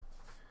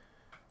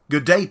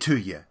Good day to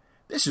you.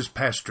 This is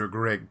Pastor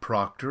Greg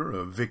Proctor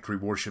of Victory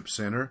Worship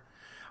Center.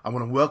 I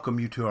want to welcome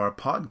you to our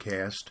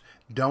podcast,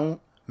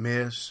 Don't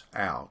Miss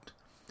Out.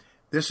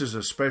 This is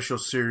a special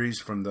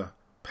series from the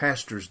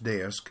Pastor's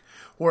Desk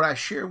where I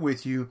share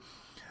with you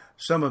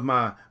some of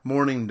my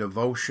morning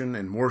devotion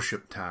and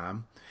worship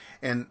time.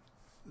 And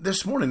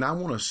this morning I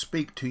want to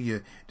speak to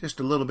you just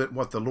a little bit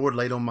what the Lord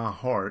laid on my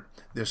heart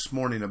this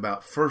morning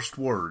about first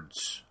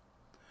words.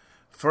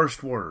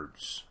 First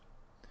words.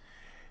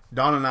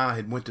 Don and I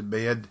had went to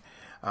bed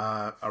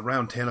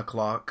around 10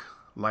 o'clock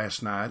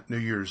last night, New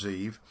Year's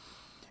Eve,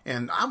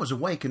 and I was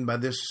awakened by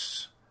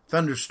this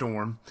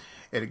thunderstorm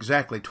at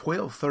exactly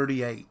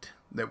 12:38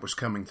 that was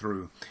coming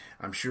through.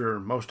 I'm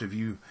sure most of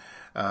you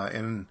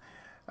in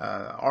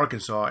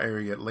Arkansas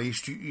area at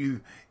least,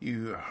 you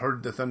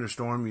heard the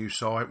thunderstorm, you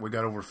saw it. We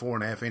got over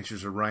 4.5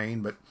 inches of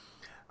rain, but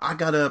I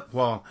got up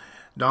while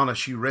Donna,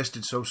 she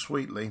rested so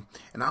sweetly,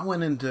 and I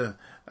went into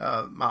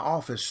my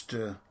office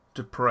to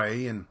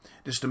pray and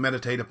just to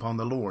meditate upon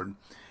the Lord.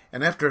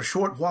 And after a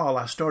short while,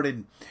 I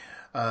started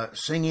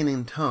singing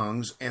in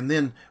tongues, and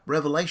then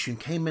revelation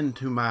came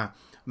into my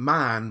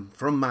mind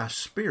from my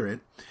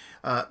spirit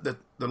that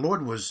the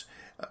Lord was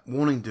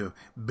wanting to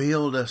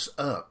build us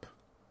up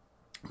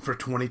for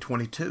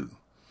 2022.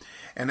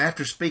 And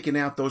after speaking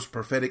out those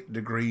prophetic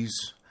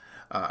decrees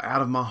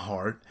out of my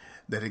heart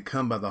that had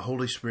come by the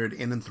Holy Spirit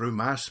in and through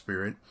my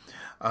spirit,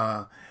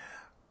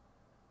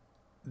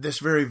 this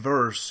very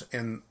verse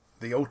in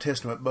the Old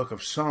Testament book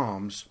of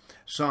Psalms,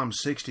 Psalm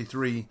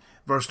 63,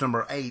 verse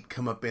number 8,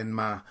 come up in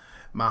my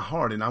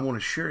heart, and I want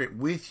to share it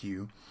with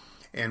you.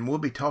 And we'll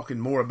be talking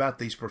more about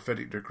these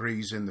prophetic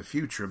decrees in the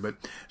future. But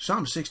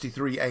Psalm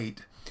 63,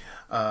 8,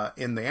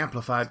 in the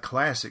Amplified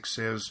Classic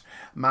says,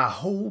 "My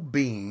whole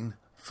being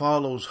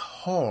follows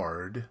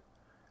hard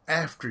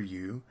after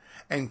you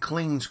and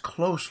clings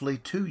closely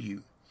to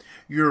you.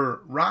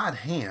 Your right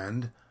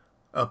hand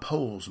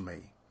upholds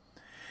me."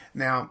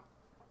 Now,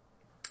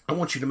 I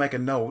want you to make a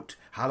note,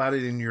 highlight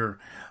it in your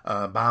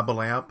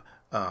Bible app,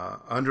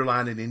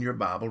 underline it in your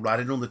Bible, write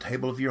it on the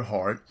table of your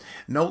heart.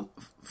 Note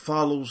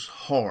followeth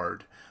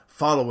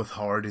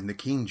hard in the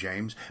King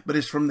James, but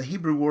it's from the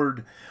Hebrew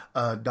word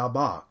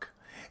dabak,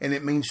 and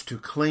it means to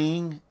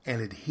cling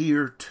and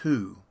adhere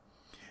to.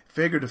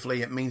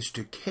 Figuratively, it means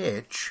to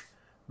catch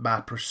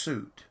by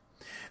pursuit.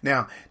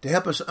 Now, to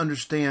help us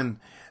understand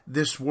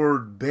this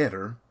word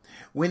better,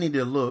 we need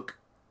to look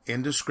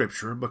into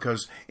Scripture,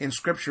 because in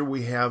Scripture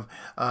we have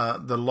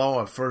the law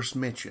of first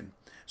mention.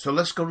 So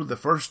let's go to the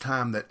first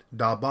time that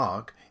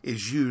dabak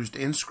is used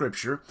in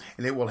Scripture,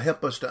 and it will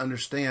help us to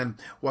understand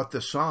what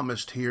the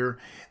psalmist here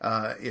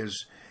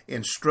is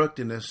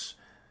instructing us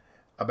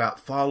about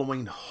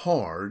following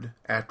hard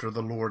after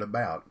the Lord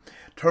about.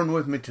 Turn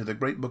with me to the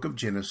great book of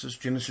Genesis,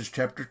 Genesis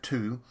chapter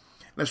 2.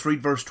 Let's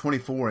read verse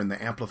 24 in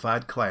the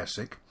Amplified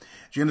Classic.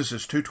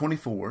 Genesis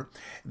 2:24.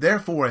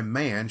 "Therefore a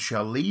man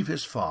shall leave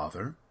his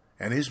father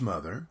and his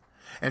mother,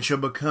 and shall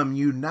become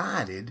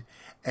united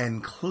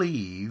and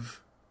cleave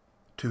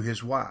to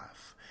his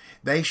wife.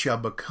 They shall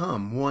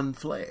become one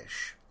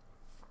flesh."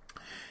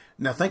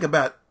 Now think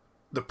about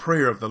the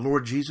prayer of the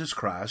Lord Jesus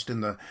Christ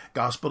in the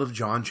Gospel of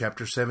John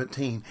chapter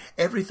 17.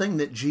 Everything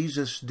that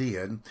Jesus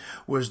did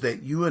was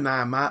that you and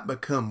I might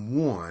become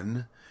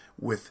one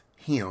with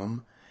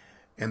Him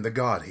and the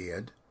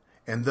Godhead,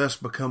 and thus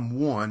become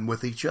one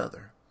with each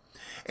other.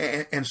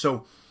 And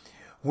so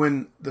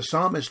when the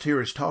psalmist here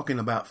is talking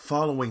about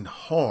following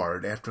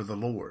hard after the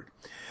Lord,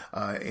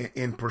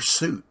 in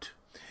pursuit,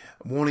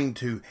 wanting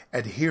to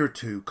adhere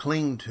to,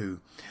 cling to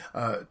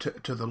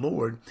the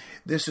Lord,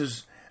 this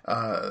is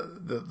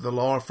the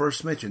law of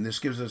first mention. This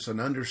gives us an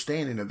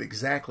understanding of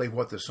exactly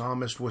what the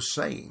psalmist was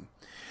saying.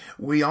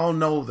 We all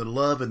know the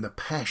love and the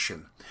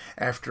passion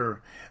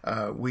after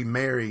we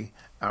marry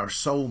our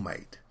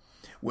soulmate.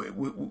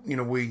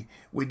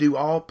 We do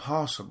all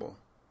possible.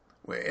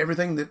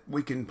 Everything that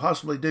we can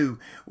possibly do,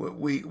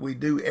 we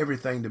do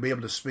everything to be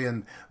able to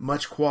spend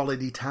much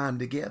quality time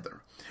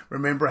together.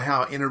 Remember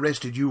how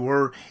interested you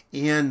were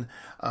in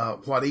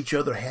what each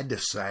other had to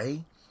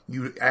say?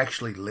 You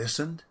actually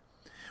listened?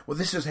 Well,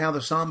 this is how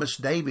the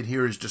psalmist David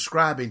here is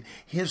describing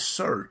his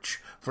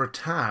search for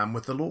time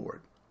with the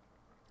Lord.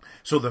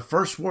 So the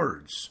first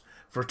words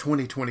for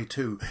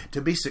 2022,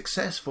 to be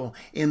successful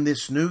in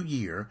this new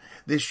year,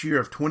 this year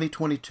of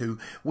 2022,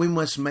 we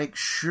must make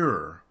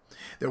sure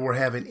that we're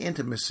having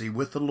intimacy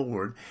with the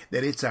Lord,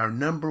 that it's our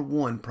number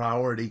one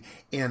priority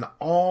in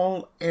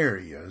all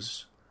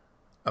areas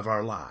of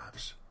our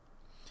lives.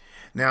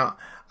 Now,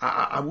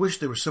 I wish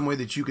there was some way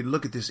that you could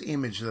look at this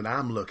image that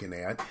I'm looking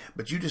at,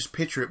 but you just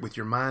picture it with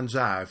your mind's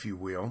eye, if you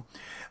will.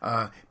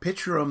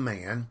 Picture a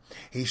man.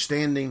 He's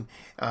standing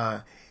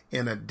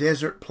in a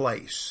desert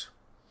place.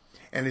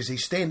 And as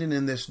he's standing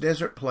in this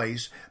desert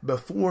place,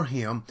 before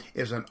him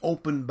is an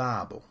open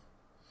Bible.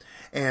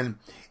 And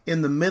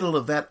in the middle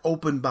of that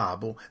open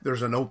Bible,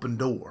 there's an open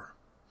door.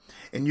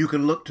 And you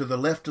can look to the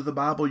left of the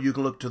Bible, you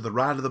can look to the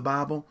right of the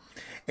Bible,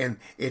 and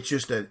it's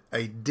just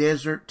a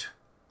desert,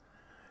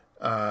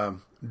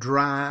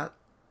 dry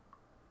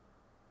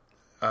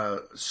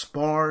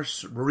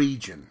sparse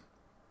region.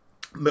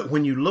 But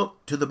when you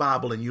look to the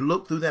Bible and you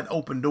look through that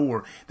open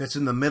door that's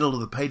in the middle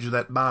of the page of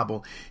that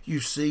Bible, you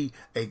see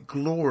a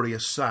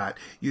glorious sight.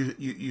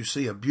 You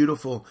see a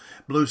beautiful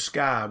blue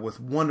sky with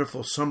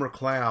wonderful summer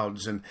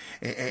clouds, and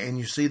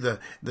you see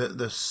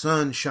the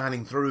sun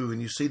shining through, and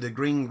you see the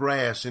green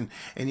grass, and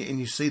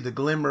you see the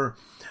glimmer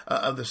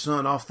of the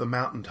sun off the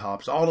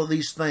mountaintops. All of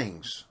these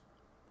things.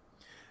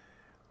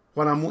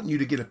 What I'm wanting you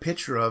to get a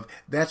picture of,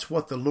 that's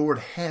what the Lord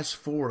has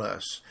for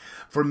us.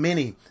 For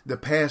many, the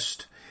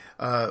past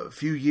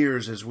few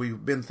years, as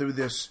we've been through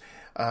this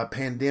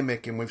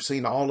pandemic, and we've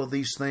seen all of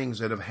these things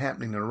that are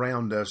happening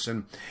around us,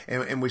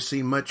 and we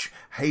see much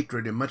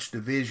hatred and much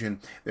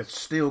division that's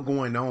still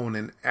going on,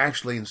 and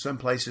actually in some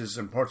places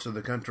and parts of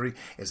the country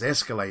is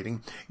escalating.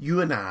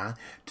 You and I,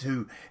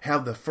 to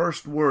have the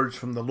first words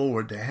from the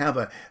Lord, to have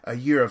a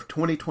year of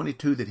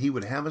 2022 that He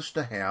would have us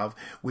to have,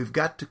 we've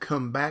got to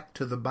come back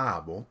to the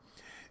Bible.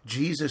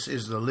 Jesus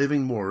is the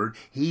living Word.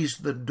 He's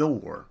the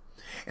door.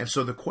 And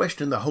so the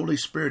question the Holy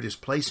Spirit is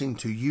placing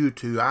to you,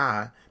 to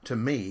I, to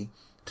me,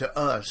 to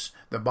us,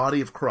 the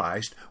body of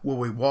Christ, will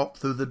we walk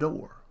through the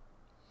door?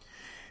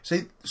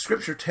 See,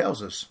 Scripture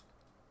tells us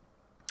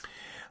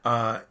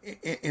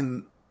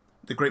in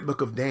the great book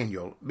of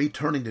Daniel, be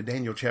turning to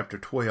Daniel chapter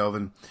 12,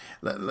 and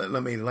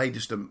let me lay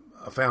just a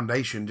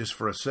foundation just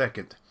for a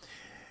second.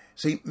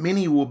 See,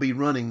 many will be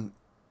running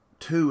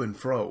to and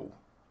fro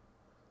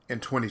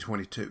in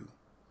 2022.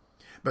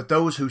 But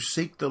those who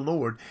seek the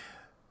Lord,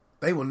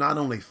 they will not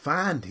only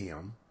find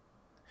Him,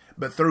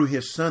 but through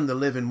His Son, the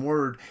living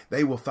Word,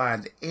 they will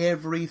find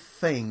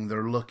everything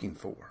they're looking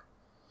for.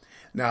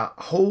 Now,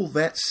 hold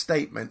that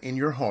statement in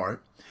your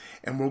heart,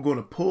 and we're going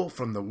to pull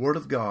from the Word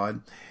of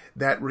God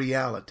that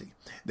reality,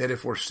 that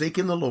if we're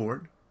seeking the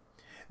Lord,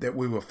 that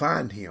we will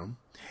find Him,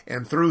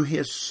 and through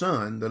His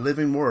Son, the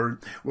living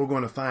Word, we're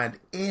going to find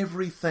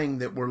everything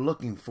that we're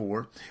looking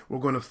for. We're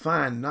going to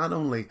find not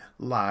only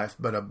life,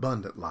 but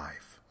abundant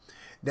life.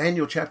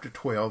 Daniel chapter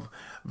 12,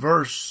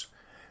 verse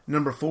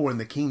number 4 in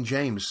the King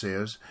James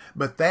says,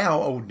 "But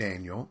thou, O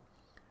Daniel,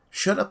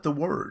 shut up the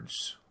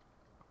words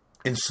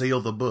and seal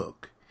the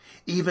book,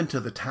 even to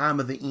the time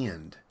of the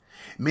end.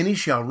 Many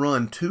shall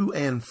run to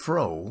and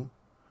fro,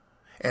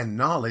 and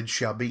knowledge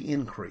shall be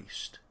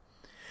increased."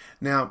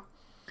 Now,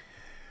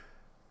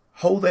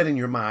 hold that in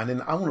your mind,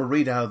 and I want to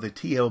read out of the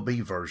TLB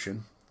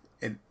version.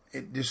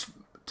 It just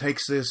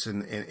takes this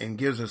and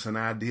gives us an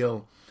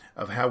idea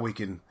of how we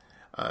can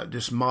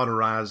just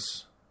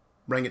modernize,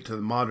 bring it to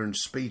the modern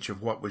speech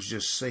of what was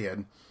just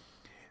said,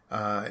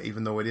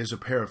 even though it is a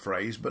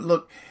paraphrase. But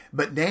look,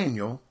 but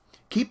Daniel,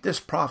 keep this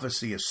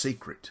prophecy a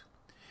secret.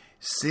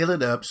 Seal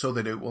it up so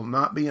that it will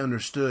not be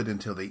understood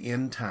until the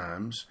end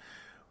times.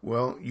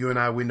 Well, you and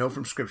I, we know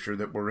from Scripture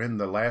that we're in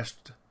the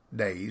last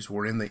days.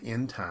 We're in the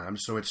end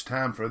times. So it's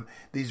time for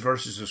these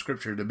verses of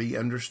Scripture to be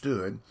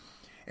understood.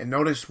 And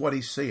notice what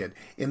he said.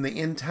 In the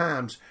end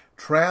times,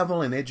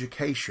 travel and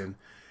education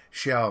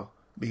shall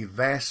be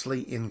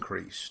vastly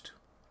increased.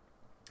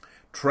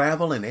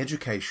 Travel and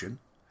education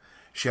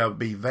shall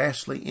be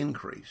vastly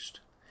increased.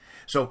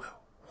 So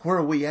where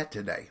are we at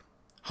today?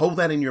 Hold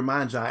that in your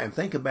mind's eye and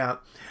think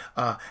about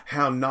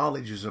how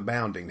knowledge is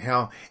abounding,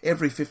 how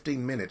every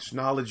 15 minutes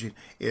knowledge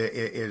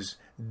is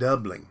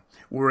doubling.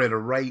 We're at a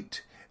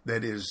rate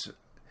that is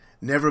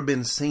never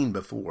been seen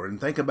before.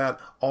 And think about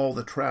all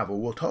the travel.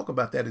 We'll talk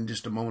about that in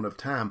just a moment of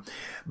time.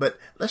 But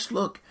let's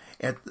look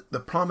at the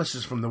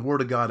promises from the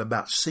Word of God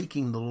about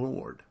seeking the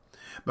Lord.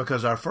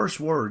 Because our first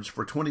words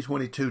for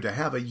 2022, to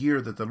have a year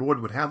that the Lord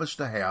would have us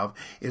to have,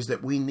 is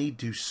that we need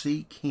to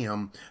seek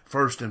Him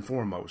first and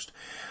foremost.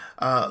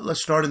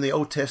 Let's start in the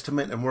Old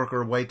Testament and work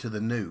our way to the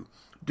New.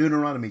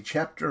 Deuteronomy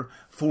chapter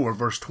 4,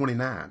 verse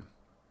 29.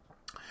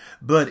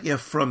 "But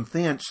if from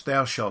thence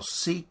thou shalt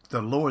seek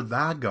the Lord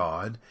thy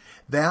God,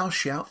 thou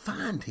shalt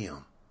find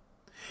Him,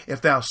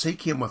 if thou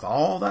seek Him with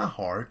all thy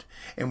heart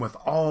and with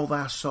all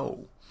thy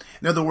soul."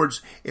 In other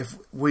words, if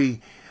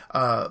we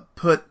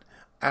put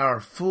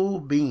our full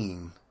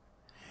being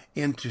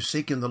into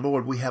seeking the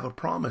Lord, we have a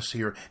promise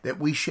here that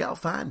we shall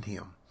find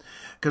Him.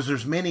 Because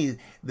there's many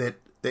that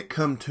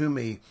come to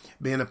me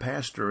being a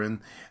pastor,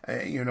 and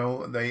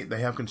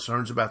they have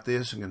concerns about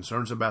this and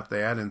concerns about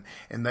that,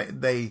 and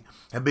they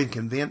have been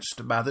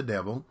convinced by the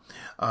devil,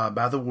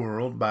 by the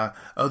world, by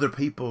other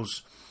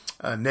people's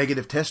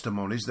negative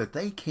testimonies that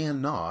they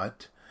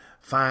cannot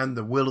find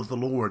the will of the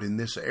Lord in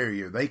this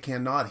area. They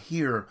cannot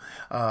hear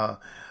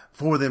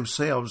for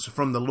themselves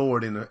from the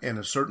Lord in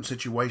a certain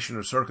situation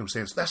or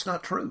circumstance. That's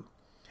not true.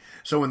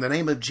 So in the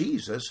name of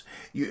Jesus,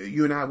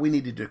 you and I, we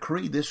need to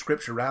decree this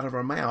scripture out of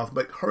our mouth.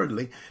 But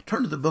hurriedly,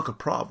 turn to the book of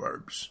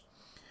Proverbs.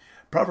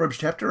 Proverbs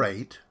chapter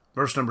 8,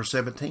 verse number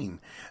 17.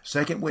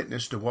 Second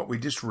witness to what we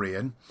just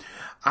read.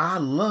 "I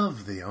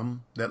love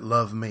them that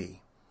love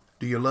me."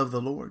 Do you love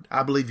the Lord?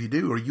 I believe you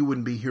do, or you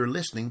wouldn't be here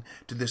listening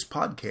to this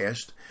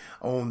podcast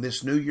on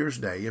this New Year's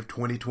Day of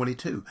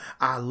 2022.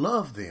 "I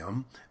love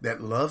them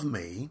that love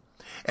me,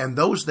 and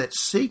those that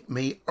seek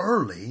me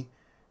early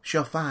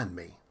shall find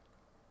me."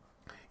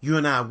 You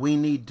and I, we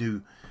need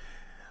to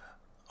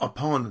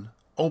upon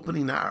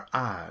opening our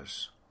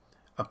eyes,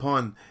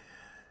 upon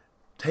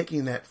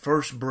taking that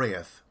first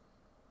breath,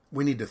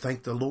 we need to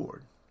thank the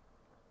Lord.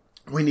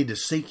 We need to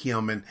seek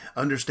Him and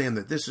understand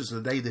that this is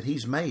the day that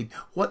He's made.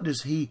 What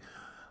does He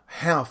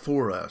have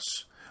for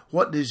us?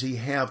 What does He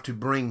have to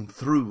bring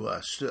through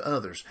us to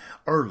others?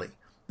 Early,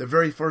 the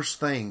very first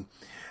thing,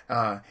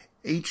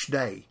 each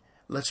day,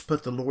 let's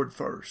put the Lord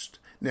first.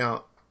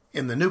 Now,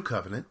 in the New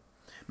Covenant,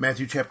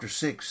 Matthew chapter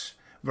 6,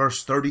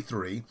 verse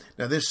 33.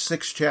 Now, this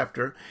 6th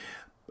chapter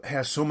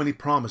has so many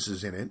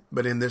promises in it,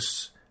 but in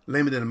this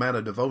limited amount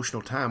of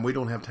devotional time, we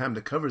don't have time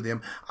to cover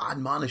them. I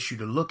admonish you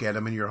to look at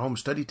them in your home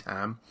study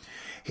time.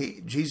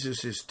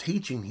 Jesus is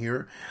teaching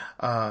here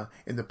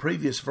in the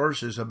previous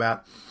verses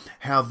about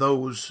how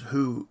those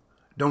who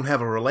don't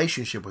have a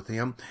relationship with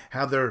Him,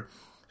 how they're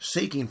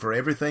seeking for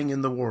everything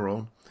in the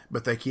world,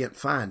 but they can't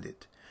find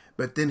it.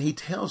 But then He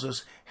tells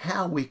us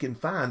how we can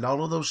find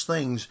all of those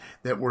things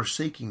that we're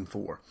seeking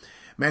for.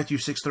 Matthew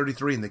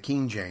 6:33 in the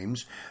King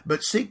James,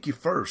 "But seek ye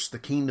first the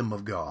kingdom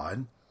of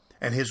God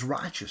and His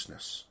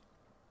righteousness,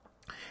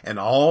 and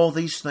all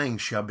these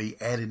things shall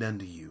be added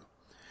unto you."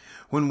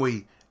 When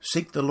we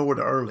seek the Lord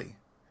early,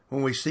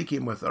 when we seek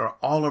Him with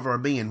all of our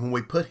being, when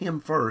we put Him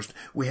first,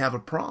 we have a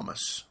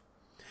promise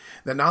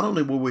that not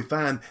only will we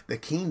find the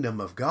kingdom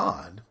of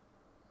God,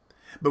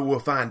 but we'll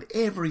find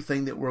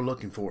everything that we're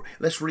looking for.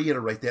 Let's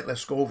reiterate that.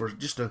 Let's go over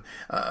just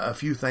a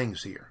few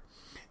things here.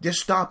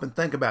 Just stop and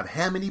think about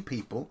how many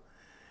people,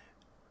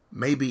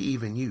 maybe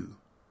even you,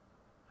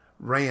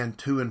 ran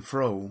to and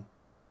fro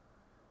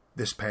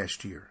this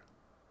past year.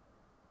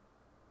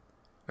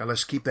 Now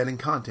let's keep that in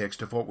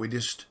context of what we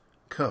just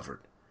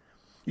covered.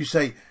 You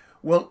say,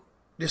 well,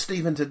 just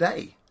even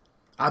today,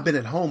 I've been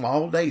at home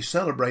all day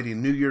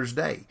celebrating New Year's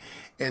Day.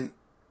 And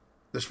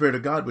the Spirit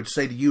of God would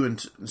say to you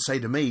and say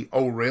to me,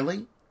 oh,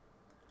 really?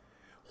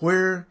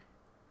 Where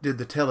did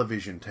the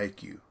television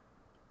take you?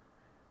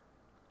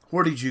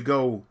 Where did you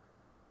go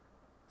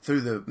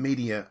through the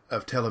media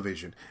of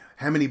television?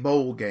 How many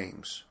bowl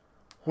games?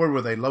 Where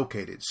were they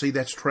located? See,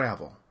 that's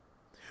travel.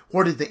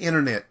 Where did the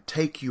internet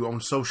take you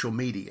on social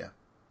media?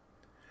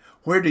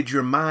 Where did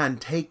your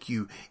mind take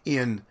you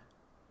in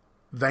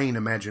vain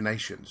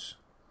imaginations,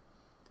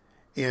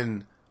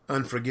 in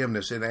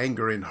unforgiveness, in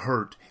anger, in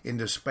hurt, in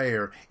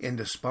despair, in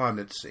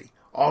despondency?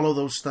 All of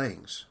those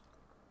things.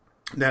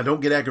 Now,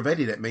 don't get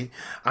aggravated at me.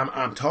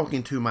 I'm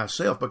talking to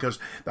myself because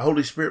the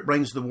Holy Spirit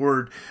brings the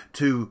word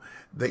to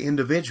the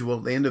individual.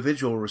 The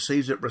individual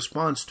receives it,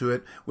 responds to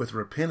it with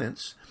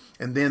repentance,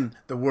 and then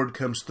the word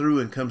comes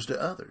through and comes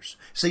to others.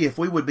 See, if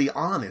we would be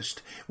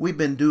honest, we've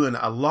been doing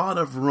a lot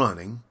of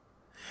running,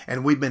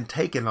 and we've been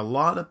taking a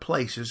lot of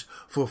places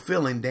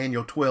fulfilling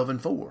Daniel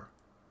 12:4.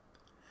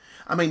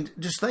 I mean,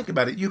 just think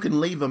about it. You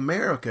can leave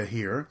America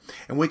here,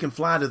 and we can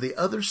fly to the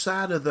other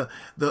side of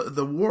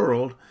the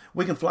world.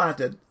 We can fly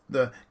to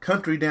the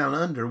country down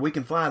under. We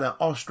can fly to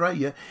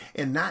Australia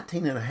in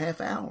 19 and a half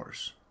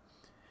hours.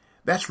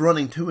 That's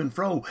running to and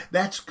fro.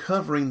 That's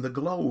covering the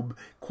globe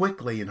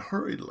quickly and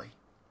hurriedly.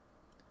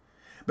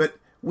 But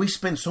we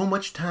spend so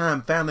much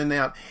time finding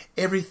out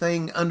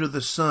everything under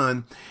the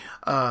sun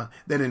that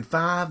in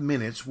 5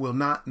 minutes will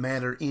not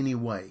matter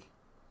anyway.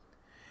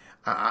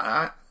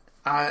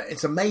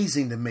 It's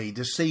amazing to me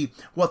to see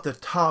what the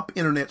top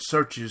internet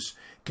searches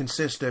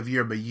consist of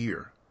year by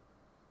year.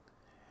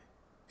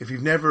 If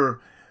you've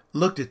never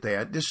looked at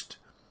that, just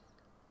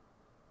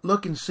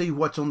look and see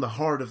what's on the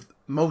heart of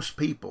most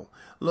people.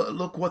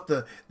 Look what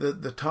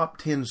the top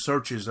 10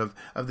 searches of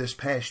this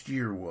past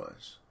year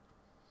was.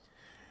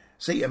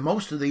 See, and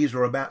most of these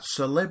are about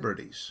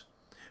celebrities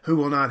who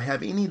will not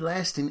have any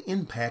lasting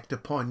impact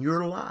upon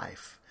your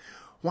life.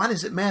 Why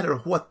does it matter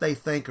what they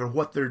think or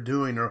what they're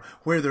doing or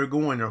where they're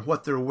going or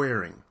what they're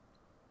wearing?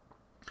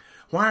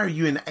 Why are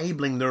you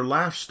enabling their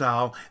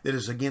lifestyle that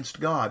is against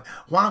God?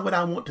 Why would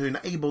I want to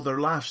enable their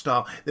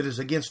lifestyle that is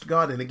against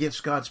God and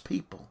against God's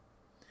people?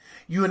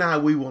 You and I,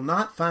 we will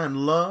not find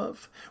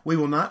love. We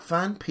will not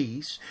find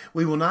peace.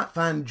 We will not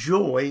find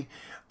joy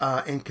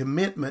and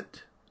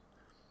commitment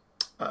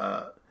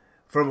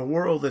from a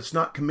world that's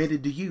not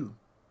committed to you.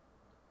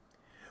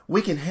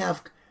 We can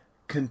have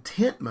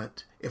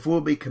contentment if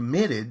we'll be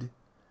committed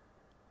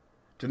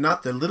to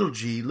not the little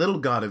g, little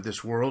God of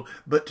this world,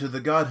 but to the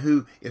God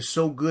who is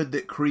so good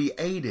that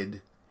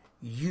created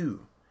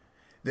you,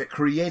 that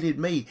created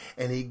me,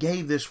 and He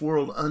gave this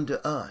world unto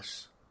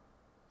us.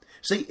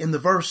 See, in the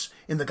verse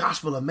in the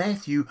Gospel of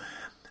Matthew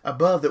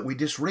above that we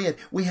just read,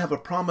 we have a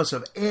promise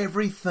of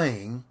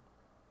everything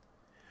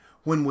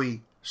when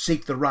we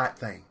seek the right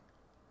thing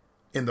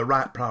in the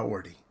right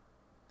priority.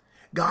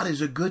 God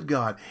is a good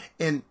God,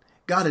 and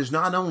God is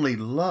not only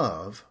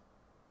love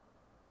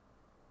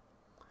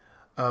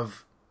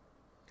of,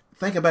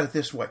 think about it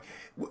this way.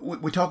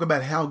 We talk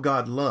about how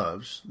God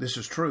loves. This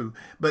is true.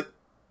 But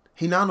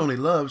He not only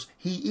loves,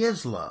 He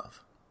is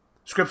love.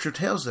 Scripture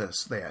tells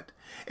us that.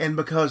 And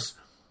because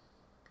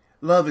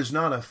love is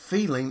not a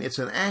feeling, it's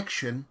an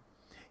action,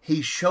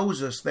 He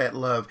shows us that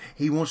love.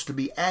 He wants to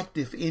be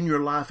active in your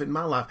life, in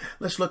my life.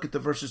 Let's look at the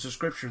verses of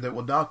Scripture that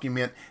will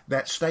document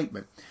that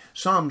statement.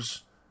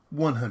 Psalms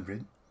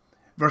 100,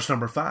 verse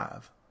number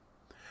 5.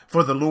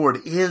 For the Lord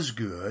is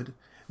good.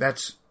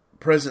 That's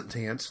present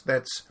tense.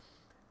 That's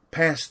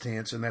past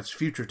tense, and that's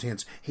future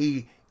tense.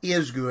 He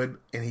is good,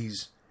 and He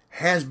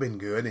has been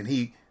good, and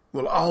He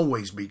will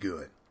always be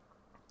good.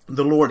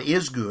 The Lord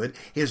is good.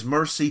 His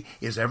mercy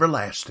is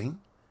everlasting,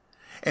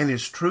 and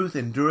His truth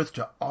endureth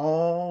to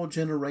all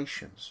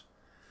generations.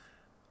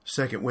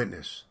 Second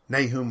witness,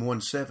 Nahum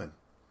 1:7.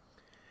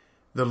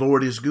 The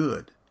Lord is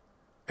good,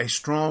 a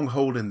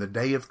stronghold in the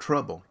day of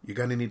trouble. You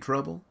got any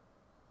trouble?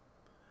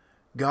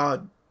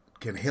 God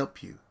can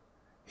help you.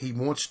 He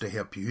wants to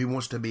help you. He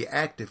wants to be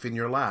active in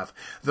your life.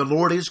 The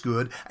Lord is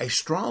good, a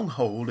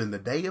stronghold in the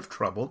day of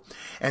trouble,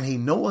 and He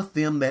knoweth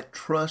them that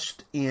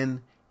trust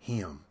in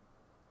Him.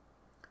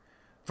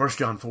 1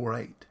 John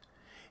 4:8.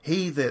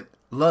 He that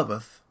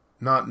loveth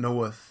not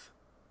knoweth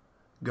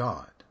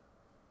God.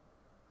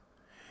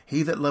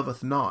 He that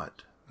loveth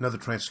not, another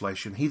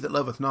translation, he that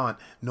loveth not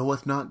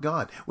knoweth not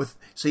God.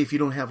 See, if you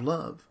don't have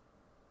love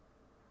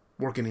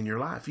working in your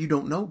life, you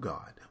don't know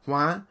God.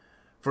 Why?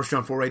 1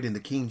 John 4:8 in the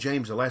King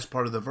James, the last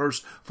part of the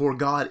verse, for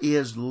God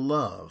is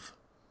love.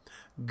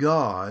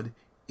 God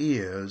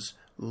is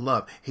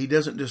love. He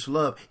doesn't just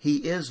love, He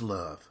is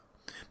love.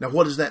 Now,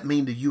 what does that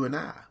mean to you and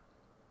I?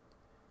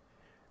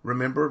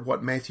 Remember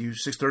what Matthew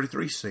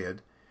 6:33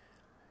 said.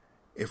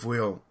 If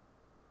we'll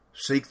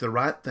seek the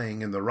right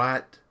thing and the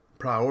right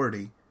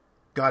priority,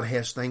 God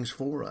has things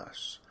for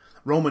us.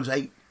 Romans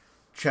 8,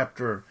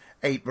 chapter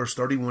 8, verse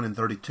 31 and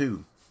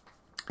 32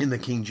 in the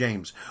King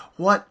James.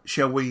 What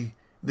shall we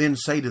then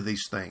say to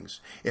these things?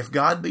 If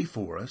God be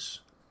for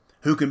us,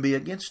 who can be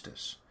against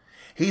us?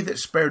 He that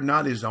spared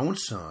not His own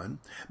Son,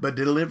 but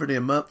delivered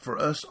Him up for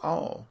us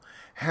all,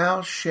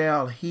 how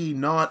shall He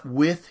not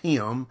with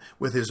Him,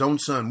 with His own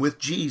Son, with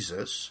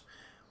Jesus?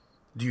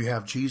 Do you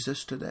have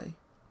Jesus today?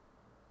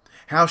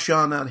 How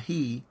shall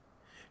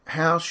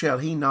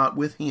He not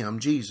with Him,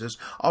 Jesus,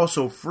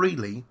 also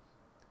freely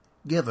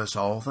give us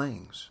all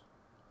things?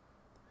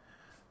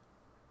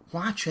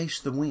 Why chase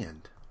the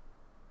wind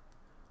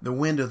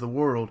of the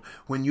world,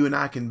 when you and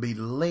I can be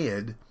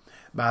led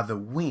by the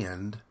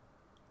wind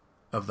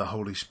of the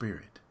Holy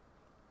Spirit?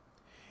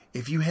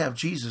 If you have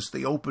Jesus,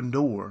 the open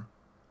door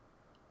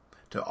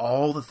to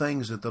all the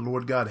things that the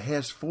Lord God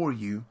has for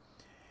you,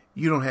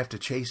 you don't have to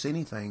chase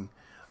anything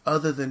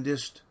other than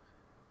just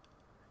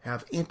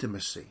have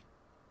intimacy.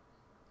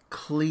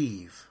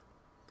 Cleave.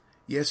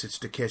 Yes, it's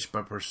to catch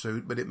by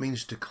pursuit, but it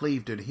means to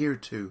cleave, to adhere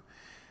to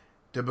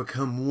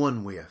become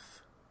one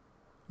with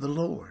the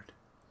Lord.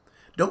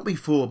 Don't be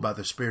fooled by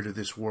the spirit of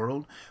this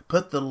world.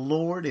 Put the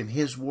Lord and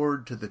His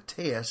word to the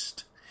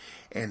test,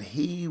 and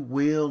He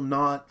will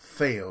not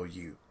fail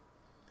you.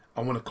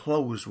 I want to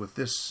close with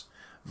this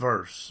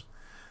verse.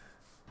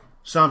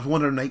 Psalms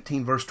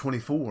 118, verse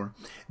 24.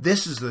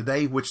 This is the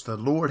day which the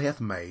Lord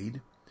hath made.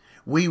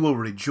 We will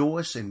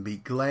rejoice and be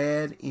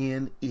glad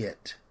in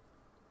it.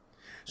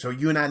 So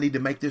you and I need to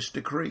make this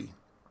decree.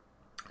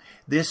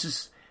 This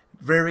is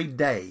very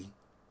day,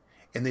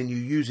 and then you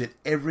use it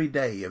every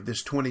day of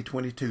this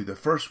 2022, the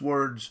first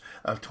words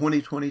of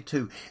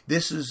 2022.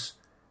 This is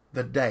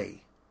the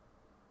day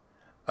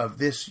of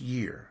this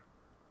year,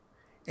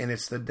 and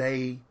it's the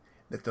day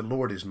that the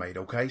Lord has made,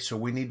 okay? So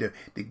we need to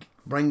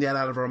bring that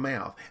out of our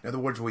mouth. In other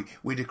words,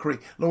 we decree,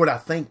 Lord, I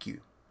thank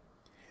you.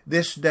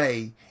 This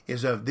day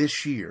is of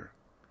this year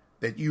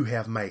that you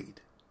have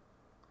made.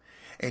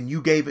 And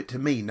you gave it to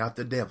me, not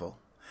the devil.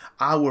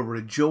 I will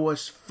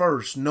rejoice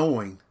first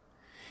knowing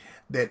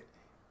that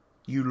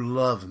you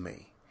love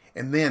me.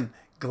 And then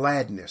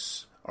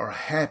gladness or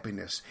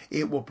happiness,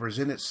 it will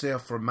present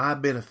itself for my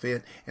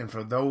benefit and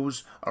for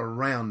those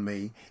around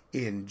me.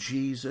 In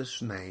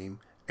Jesus' name,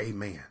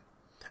 amen.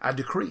 I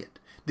decree it.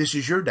 This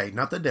is your day,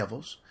 not the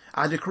devil's.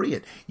 I decree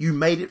it. You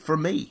made it for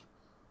me.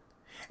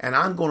 And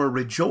I'm going to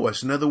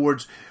rejoice. In other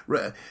words,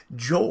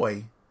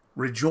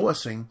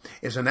 rejoicing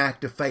is an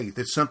act of faith.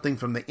 It's something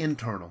from the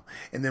internal.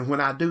 And then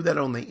when I do that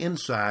on the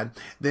inside,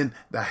 then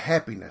the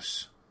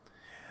happiness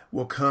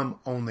will come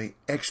on the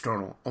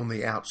external, on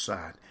the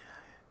outside.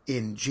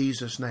 In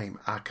Jesus' name,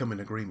 I come in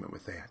agreement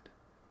with that.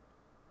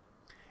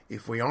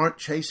 If we aren't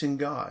chasing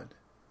God,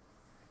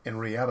 in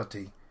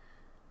reality,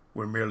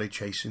 we're merely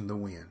chasing the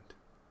wind.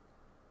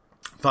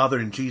 Father,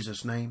 in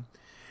Jesus' name,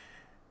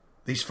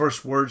 these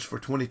first words for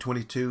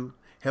 2022,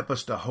 help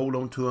us to hold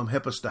on to them.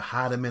 Help us to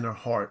hide them in our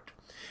heart.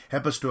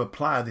 Help us to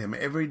apply them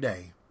every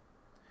day,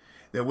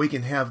 that we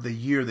can have the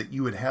year that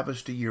you would have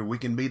us to year. We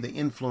can be the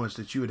influence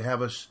that you would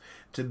have us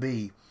to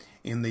be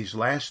in these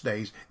last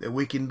days, that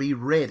we can be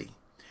ready.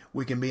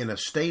 We can be in a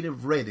state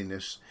of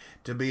readiness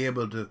to be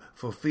able to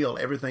fulfill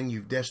everything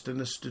you've destined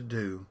us to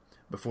do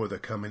before the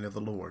coming of the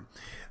Lord.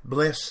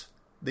 Bless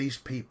these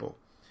people.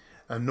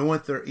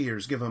 Anoint their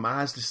ears. Give them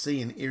eyes to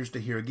see and ears to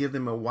hear. Give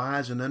them a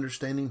wise and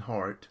understanding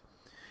heart.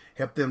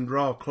 Help them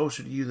draw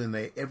closer to you than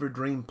they ever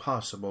dreamed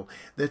possible.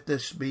 Let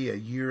this be a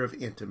year of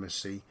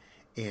intimacy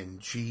in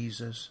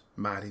Jesus'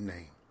 mighty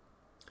name.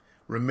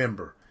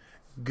 Remember,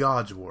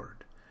 God's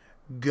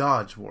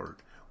Word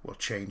will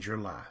change your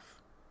life.